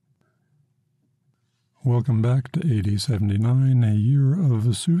Welcome back to AD 79, a year of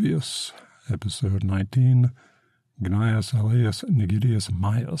Vesuvius, episode 19, Gnaeus, Alleius, Nigidius,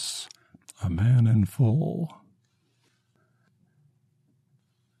 Maius, a man in full.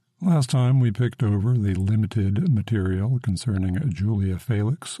 Last time we picked over the limited material concerning Julia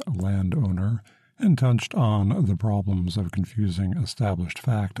Felix, a landowner, and touched on the problems of confusing established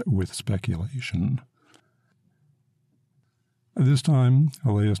fact with speculation. This time,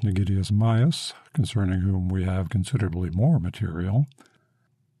 Alleius Nigidius Maius, concerning whom we have considerably more material.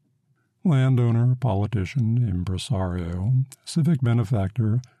 Landowner, politician, impresario, civic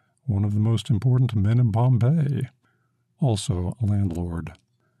benefactor, one of the most important men in Pompeii, also a landlord.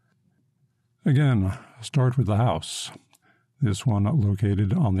 Again, start with the house. This one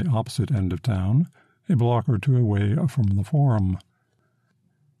located on the opposite end of town, a block or two away from the Forum.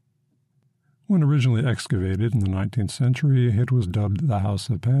 When originally excavated in the 19th century, it was dubbed the House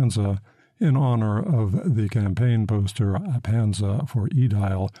of Pansa in honor of the campaign poster Pansa for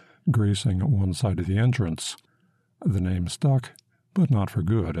Edile gracing one side of the entrance. The name stuck, but not for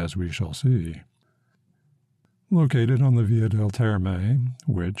good, as we shall see. Located on the Via del Terme,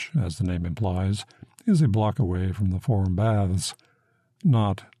 which, as the name implies, is a block away from the Forum Baths,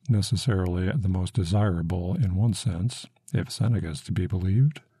 not necessarily the most desirable in one sense, if Seneca is to be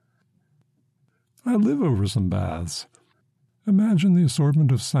believed. I live over some baths. Imagine the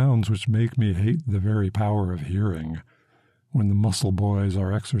assortment of sounds which make me hate the very power of hearing. When the muscle boys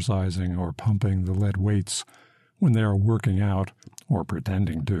are exercising or pumping the lead weights, when they are working out, or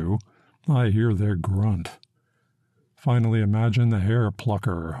pretending to, I hear their grunt. Finally, imagine the hair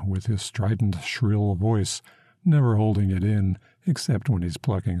plucker with his strident, shrill voice, never holding it in, except when he's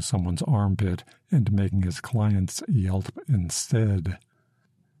plucking someone's armpit and making his clients yelp instead.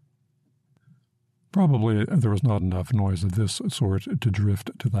 Probably there was not enough noise of this sort to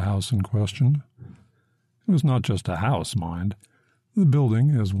drift to the house in question. It was not just a house, mind. The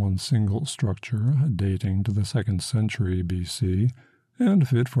building is one single structure dating to the 2nd century B.C. and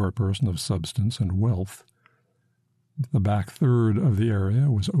fit for a person of substance and wealth. The back third of the area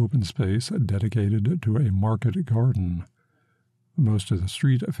was open space dedicated to a market garden. Most of the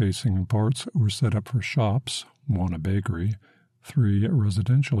street-facing parts were set up for shops, one a bakery, 3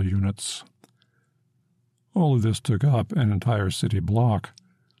 residential units. All of this took up an entire city block.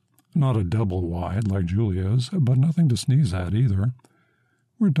 Not a double wide like Julia's, but nothing to sneeze at either.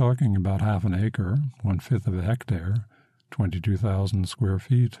 We're talking about half an acre, 1/5 of a hectare, 22,000 square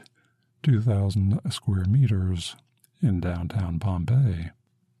feet, 2,000 square meters in downtown Pompeii.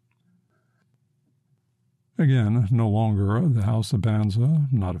 Again, no longer the House of Pansa,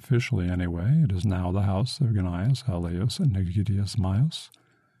 not officially anyway. It is now the House of Gnaeus, Alleius, Nigidius Maius.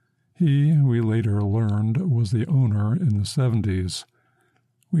 He, we later learned, was the owner in the 70s.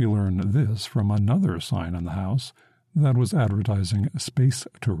 We learned this from another sign in the house that was advertising space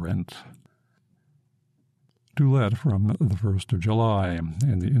to rent. To let from the 1st of July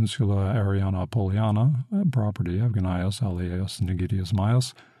in the Insula Ariana Poliana, property of Gnaeus, Alleius, Nigidius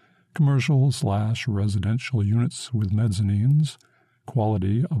Maius, commercial/residential units with mezzanines,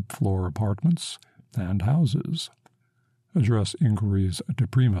 quality upfloor apartments, and houses. Address inquiries to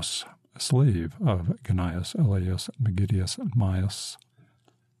Primus, slave of Gnaeus, Alleius, Nigidius Maius.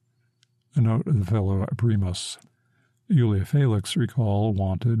 Note the fellow Primus. Julia Felix, recall,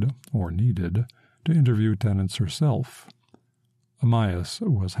 wanted, or needed, to interview tenants herself. Maius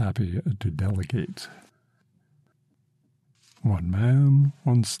was happy to delegate. One man,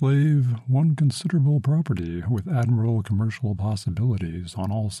 one slave, one considerable property with admirable commercial possibilities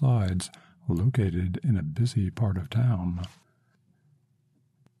on all sides, located in a busy part of town.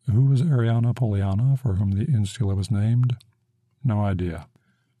 Who was Ariana Poliana, for whom the insula was named? No idea,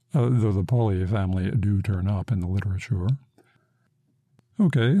 though the Poli family do turn up in the literature.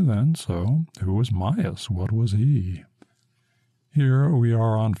 Okay, then, so who was Maius? What was he? Here we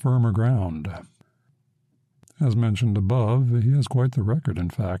are on firmer ground. As mentioned above, he has quite the record,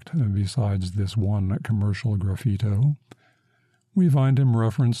 in fact, besides this one commercial graffito. We find him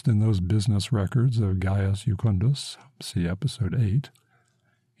referenced in those business records of Gaius Jucundus, see episode 8.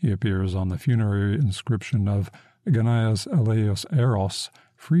 He appears on the funerary inscription of Gnaeus Alleius Eros,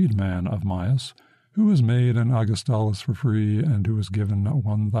 freedman of Maius, who was made an Augustalis for free and who was given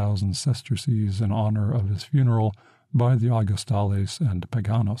 1,000 sesterces in honor of his funeral by the Augustales and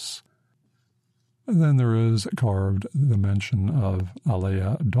Paganus. Then there is carved the mention of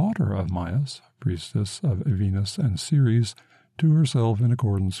Alleia, daughter of Maius, priestess of Venus and Ceres, to herself in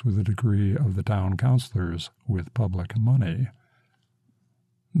accordance with the decree of the town councillors with public money.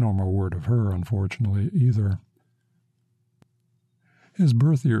 No more word of her, unfortunately, either. His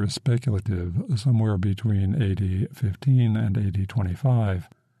birth year is speculative, somewhere between AD 15 and AD 25.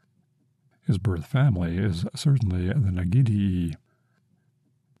 His birth family is certainly the Nigidii.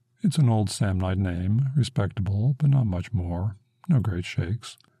 It's an old Samnite name, respectable, but not much more, no great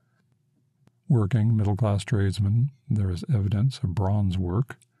shakes. Working middle-class tradesman, there is evidence of bronze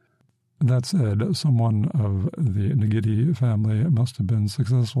work. That said, someone of the Nigidii family must have been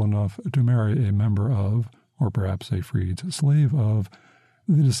successful enough to marry a member of, or perhaps a freed slave of,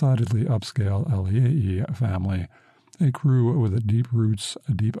 the decidedly upscale Alleius family, a crew with deep roots,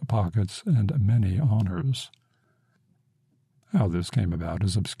 deep pockets, and many honors. How this came about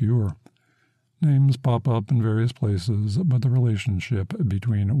is obscure. Names pop up in various places, but the relationship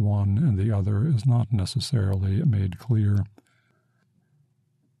between one and the other is not necessarily made clear.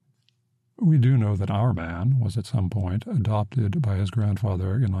 We do know that our man was at some point adopted by his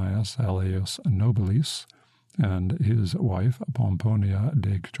grandfather Gnaeus Alleius Nobilis and his wife Pompeii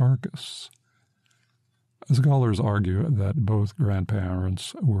Decharchus. Scholars argue that both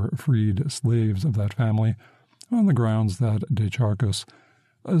grandparents were freed slaves of that family on the grounds that Decharchus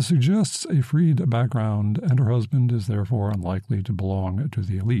suggests a freed background and her husband is therefore unlikely to belong to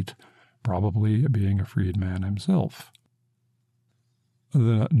the elite, probably being a freedman himself.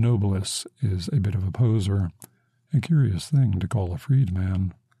 The nobilis is a bit of a poser, a curious thing to call a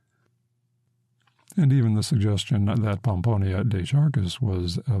freedman. And even the suggestion that Pompeii Decharchus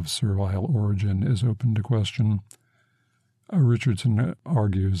was of servile origin is open to question. Richardson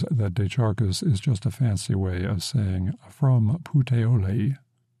argues that Decharchus is just a fancy way of saying from Puteoli.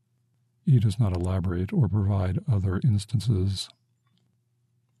 He does not elaborate or provide other instances.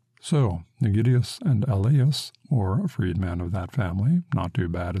 So, Nigidius and Alleius, or a freedman of that family, not too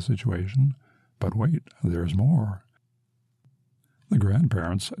bad a situation. But wait, there's more. The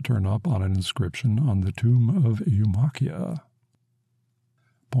grandparents turn up on an inscription on the tomb of Eumachia.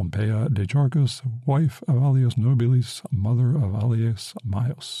 Pompeii Decharchus, wife of Alleius Nobilis, mother of Alleius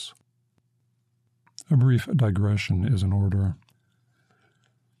Maius. A brief digression is in order.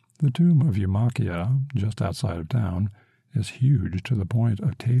 The tomb of Eumachia, just outside of town, is huge to the point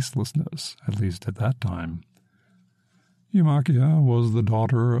of tastelessness, at least at that time. Eumachia was the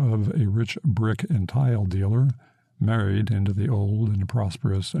daughter of a rich brick and tile dealer, married into the old and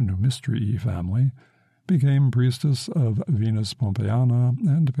prosperous Numistrii family, became priestess of Venus Pompeiana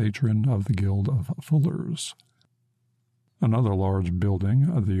and patron of the Guild of Fullers. Another large building,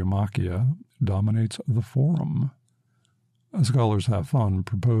 the Eumachia, dominates the Forum. Scholars have fun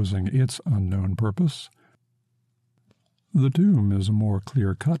proposing its unknown purpose. The tomb is a more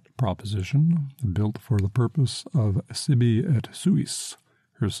clear-cut proposition, built for the purpose of sibi et suis,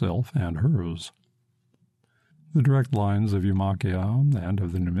 herself and hers. The direct lines of Eumachia and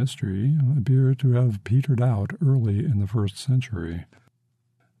of the Numistrii appear to have petered out early in the 1st century.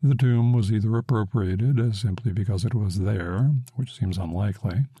 The tomb was either appropriated simply because it was there, which seems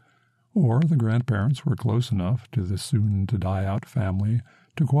unlikely, or the grandparents were close enough to the soon-to-die-out family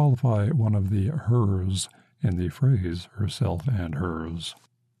to qualify one of the hers in the phrase herself and hers.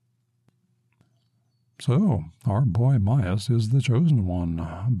 So, our boy Maius is the chosen one,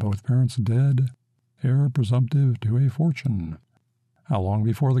 both parents dead, heir presumptive to a fortune. How long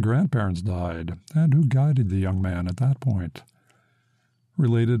before the grandparents died, and who guided the young man at that point?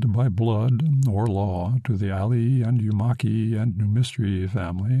 Related by blood or law to the Allii and Eumachii and Numistrii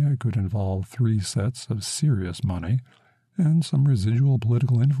family could involve 3 sets of serious money and some residual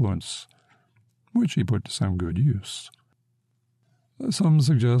political influence, which he put to some good use. Some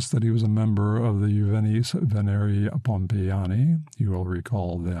suggest that he was a member of the Juvenes Veneri Pompeiani. You will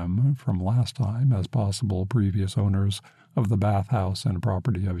recall them from last time as possible previous owners of the bathhouse and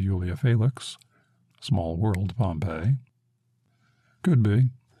property of Julia Felix. Small world, Pompeii. Could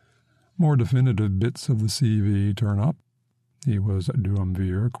be. More definitive bits of the CV turn up. He was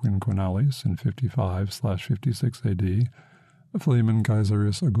duumvir quinquennalis in 55/56 AD, Flamen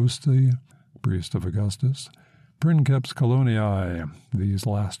Caesaris Augusti, priest of Augustus, Princeps Coloniae, these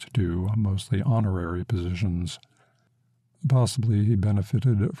last 2 mostly honorary positions. Possibly he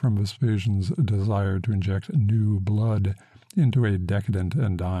benefited from Vespasian's desire to inject new blood into a decadent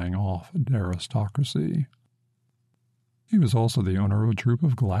and dying-off aristocracy. He was also the owner of a troop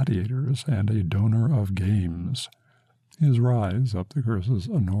of gladiators and a donor of games. His rise up the cursus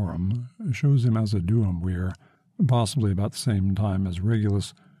honorum shows him as a duumvir, possibly about the same time as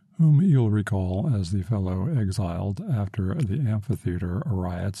Regulus, whom you'll recall as the fellow exiled after the amphitheater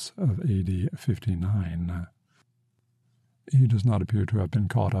riots of AD 59. He does not appear to have been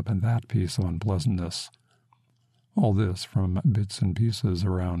caught up in that piece of unpleasantness. All this from bits and pieces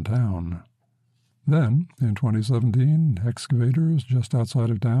around town. Then, in 2017, excavators just outside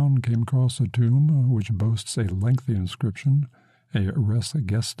of town came across a tomb which boasts a lengthy inscription, a res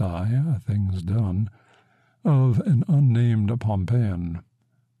gestae, things done, of an unnamed Pompeian.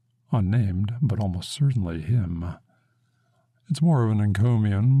 Unnamed, but almost certainly him. It's more of an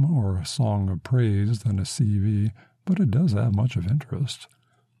encomium or a song of praise than a CV, but it does have much of interest.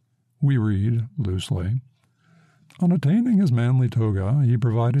 We read, loosely, "On attaining his manly toga, he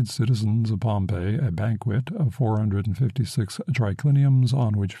provided citizens of Pompeii a banquet of 456 tricliniums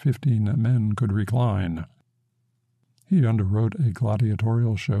on which 15 men could recline. He underwrote a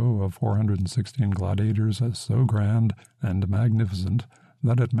gladiatorial show of 416 gladiators so grand and magnificent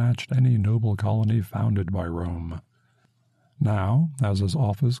that it matched any noble colony founded by Rome. Now, as his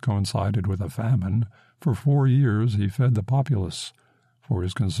office coincided with a famine, for 4 years he fed the populace, for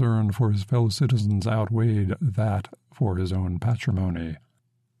his concern for his fellow citizens outweighed that for his own patrimony.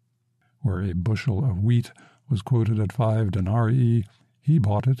 Where a bushel of wheat was quoted at 5 denarii, he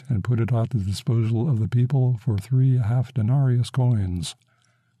bought it and put it at the disposal of the people for 3 half-denarius coins.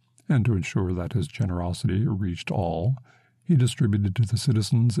 And to ensure that his generosity reached all, he distributed to the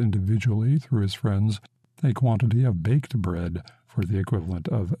citizens individually through his friends a quantity of baked bread for the equivalent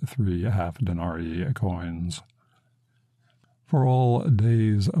of 3 half-denarii coins. For all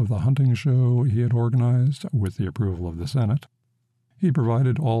days of the hunting show he had organized, with the approval of the Senate, he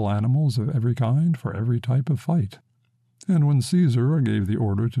provided all animals of every kind for every type of fight. And when Caesar gave the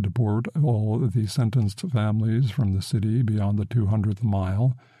order to deport all the sentenced families from the city beyond the 200th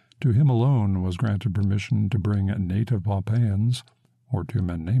mile, to him alone was granted permission to bring native Pompeians, or 2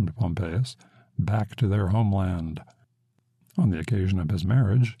 men named Pompeius, back to their homeland. On the occasion of his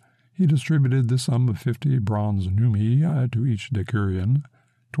marriage, he distributed the sum of 50 bronze numii to each decurion,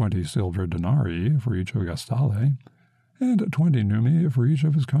 20 silver denarii for each Augustale, and 20 numii for each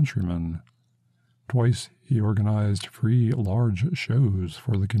of his countrymen. Twice he organized free large shows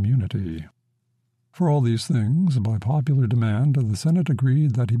for the community. For all these things, by popular demand, the Senate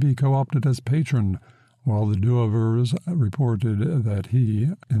agreed that he be co-opted as patron, while the duovers reported that he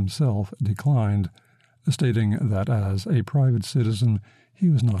himself declined, stating that as a private citizen he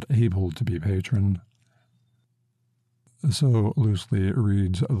was not able to be patron. So loosely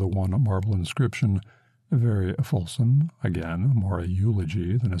reads the one marble inscription, very fulsome, again, more a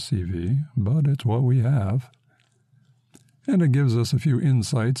eulogy than a CV, but it's what we have. And it gives us a few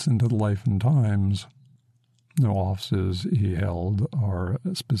insights into the life and times. No offices he held are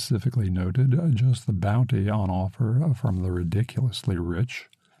specifically noted, just the bounty on offer from the ridiculously rich.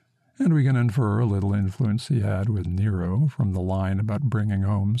 And we can infer a little influence he had with Nero from the line about bringing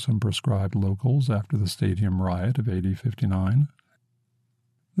home some proscribed locals after the stadium riot of AD 59.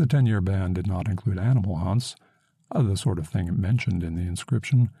 The 10-year ban did not include animal hunts, the sort of thing mentioned in the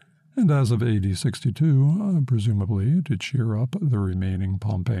inscription, and as of AD 62, presumably to cheer up the remaining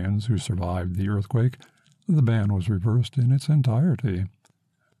Pompeians who survived the earthquake, the ban was reversed in its entirety.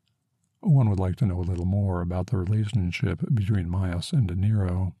 One would like to know a little more about the relationship between Maius and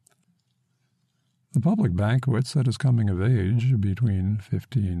Nero. The public banquets at his coming of age between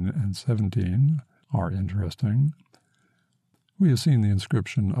 15 and 17 are interesting. We have seen the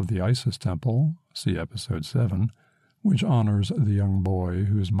inscription of the Isis temple, see episode 7, which honors the young boy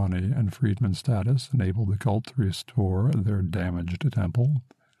whose money and freedman status enabled the cult to restore their damaged temple.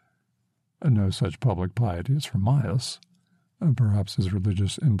 No such public piety is from Maius. Perhaps his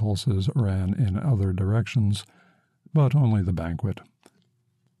religious impulses ran in other directions, but only the banquet.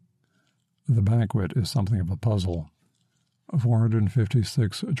 The banquet is something of a puzzle.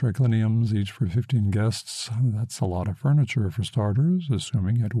 456 tricliniums, each for 15 guests. That's a lot of furniture for starters,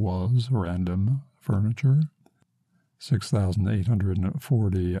 assuming it was random furniture.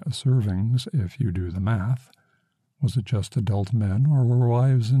 6,840 servings, if you do the math. Was it just adult men, or were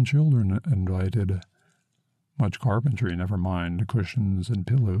wives and children invited? Much carpentry, never mind cushions and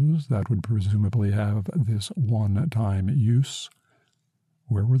pillows, that would presumably have this one-time use.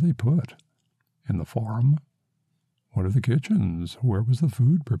 Where were they put? In the forum? What of the kitchens? Where was the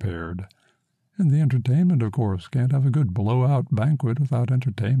food prepared? And the entertainment, of course. Can't have a good blowout banquet without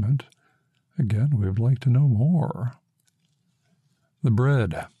entertainment. Again, we would like to know more. The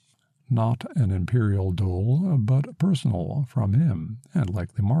bread. Not an imperial dole, but personal from him, and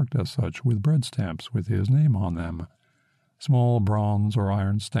likely marked as such with bread stamps with his name on them. Small bronze or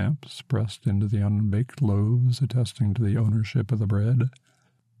iron stamps pressed into the unbaked loaves attesting to the ownership of the bread.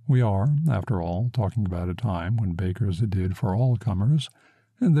 We are, after all, talking about a time when bakers did for all comers,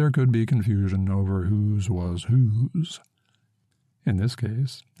 and there could be confusion over whose was whose. In this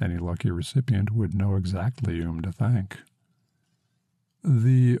case, any lucky recipient would know exactly whom to thank.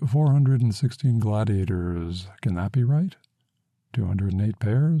 The 416 gladiators, can that be right? 208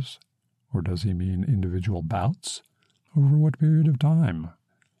 pairs? Or does he mean individual bouts? Over what period of time?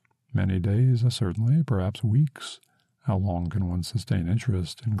 Many days, certainly, perhaps weeks. How long can one sustain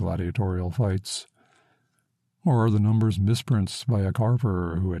interest in gladiatorial fights? Or are the numbers misprints by a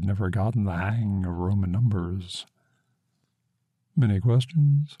carver who had never gotten the hang of Roman numbers? Many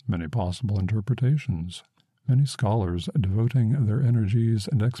questions, many possible interpretations, many scholars devoting their energies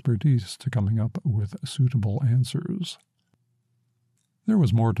and expertise to coming up with suitable answers. There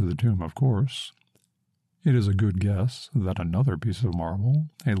was more to the tomb, of course. It is a good guess that another piece of marble,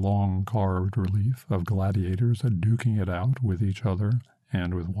 a long carved relief of gladiators duking it out with each other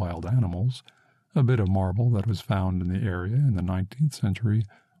and with wild animals, a bit of marble that was found in the area in the 19th century,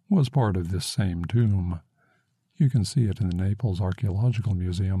 was part of this same tomb. You can see it in the Naples Archaeological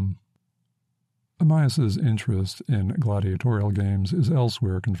Museum. Maius's interest in gladiatorial games is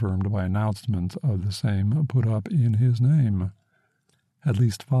elsewhere confirmed by announcements of the same put up in his name. At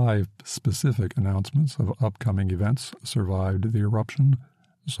least 5 specific announcements of upcoming events survived the eruption,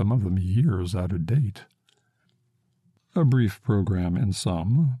 some of them years out of date. A brief program in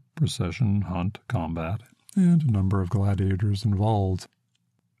some, procession, hunt, combat, and a number of gladiators involved,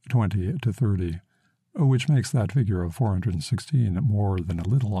 20 to 30, which makes that figure of 416 more than a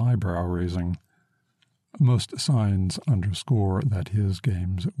little eyebrow-raising. Most signs underscore that his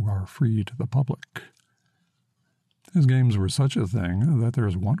games are free to the public. His games were such a thing that there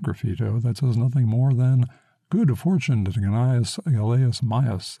is one graffito that says nothing more than, "Good fortune to Gnaeus Alleius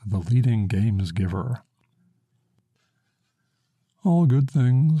Maius, the leading games giver." All good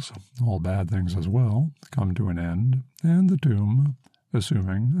things, all bad things as well, come to an end, and the tomb,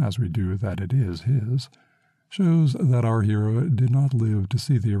 assuming, as we do, that it is his, shows that our hero did not live to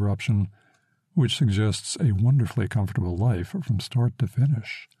see the eruption, which suggests a wonderfully comfortable life from start to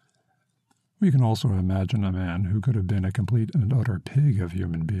finish. We can also imagine a man who could have been a complete and utter pig of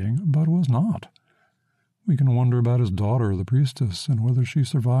human being, but was not. We can wonder about his daughter, the priestess, and whether she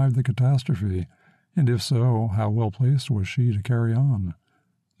survived the catastrophe, and if so, how well placed was she to carry on?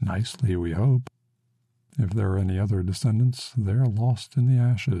 Nicely, we hope. If there are any other descendants, they are lost in the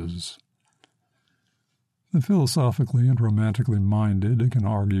ashes. The philosophically and romantically minded can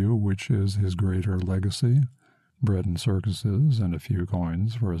argue which is his greater legacy, bread and circuses and a few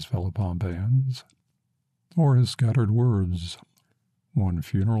coins for his fellow Pompeians, or his scattered words, one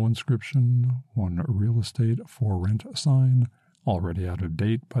funeral inscription, one real estate for rent sign, already out of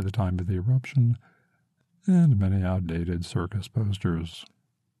date by the time of the eruption, and many outdated circus posters.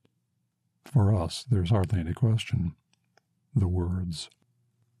 For us, there's hardly any question. The words.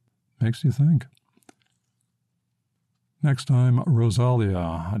 Makes you think. Next time,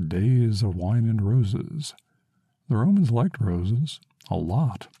 Rosalia, Days of Wine and Roses. The Romans liked roses, a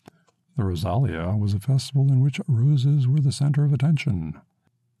lot. The Rosalia was a festival in which roses were the center of attention.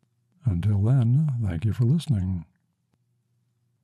 Until then, thank you for listening.